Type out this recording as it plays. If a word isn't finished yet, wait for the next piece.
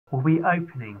will be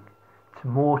opening to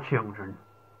more children.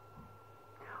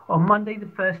 On Monday the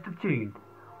 1st of June,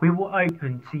 we will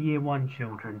open to Year 1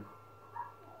 children.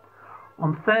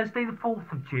 On Thursday the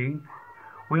 4th of June,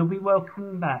 we'll be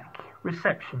welcoming back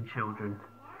reception children.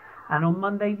 And on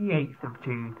Monday the 8th of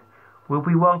June, we'll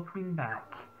be welcoming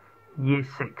back Year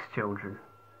 6 children.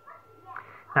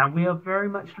 Now we are very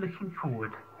much looking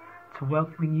forward to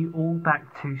welcoming you all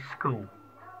back to school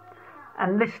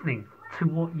and listening to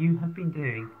what you have been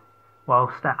doing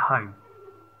whilst at home.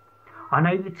 I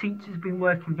know the teachers have been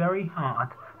working very hard,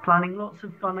 planning lots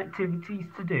of fun activities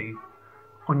to do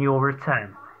on your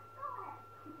return.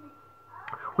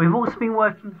 We've also been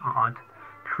working hard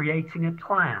creating a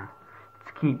plan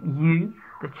to keep you,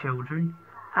 the children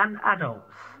and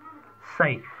adults,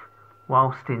 safe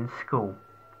whilst in school.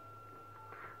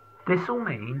 This will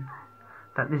mean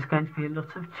that there's going to be a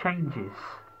lot of changes.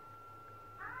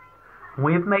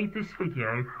 We have made this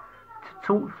video to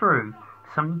talk through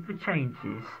some of the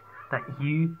changes that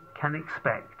you can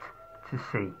expect to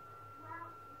see.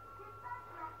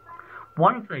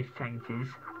 One of those changes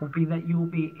will be that you'll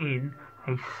be in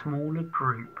a smaller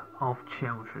group of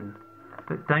children.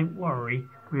 But don't worry,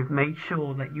 we've made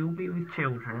sure that you'll be with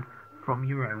children from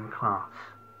your own class.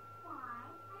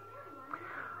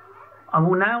 I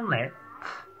will now let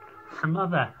some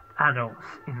other adults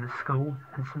in the school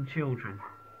and some children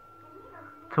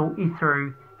talk you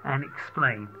through and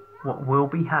explain what will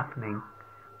be happening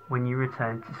when you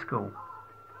return to school.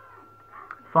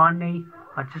 Finally,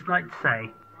 I'd just like to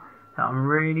say that I'm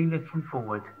really looking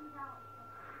forward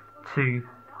to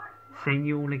seeing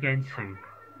you all again soon.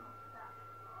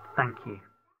 Thank you.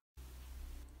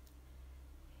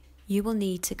 You will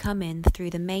need to come in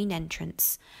through the main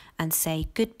entrance and say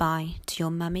goodbye to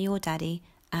your mummy or daddy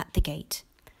at the gate.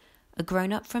 A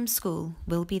grown-up from school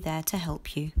will be there to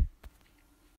help you.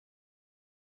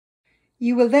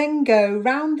 You will then go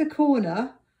round the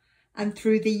corner and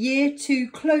through the Year 2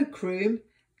 cloakroom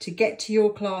to get to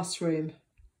your classroom.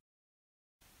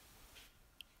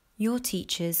 Your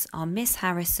teachers are Miss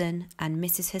Harrison and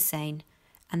Mrs. Hussain,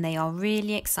 and they are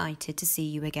really excited to see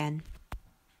you again.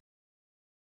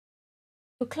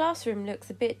 Your classroom looks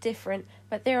a bit different,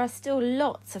 but there are still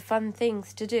lots of fun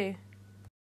things to do.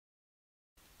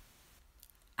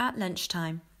 At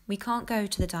lunchtime, we can't go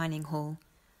to the dining hall,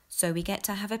 so we get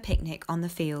to have a picnic on the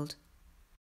field.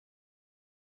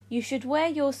 You should wear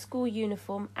your school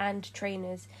uniform and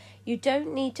trainers. You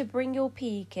don't need to bring your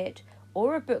PE kit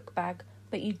or a book bag,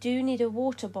 but you do need a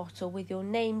water bottle with your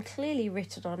name clearly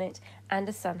written on it and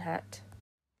a sun hat.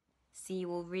 See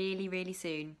you all really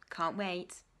soon. Can't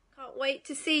wait. Can't wait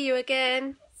to see you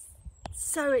again.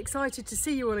 So excited to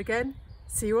see you all again.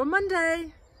 See you on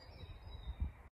Monday.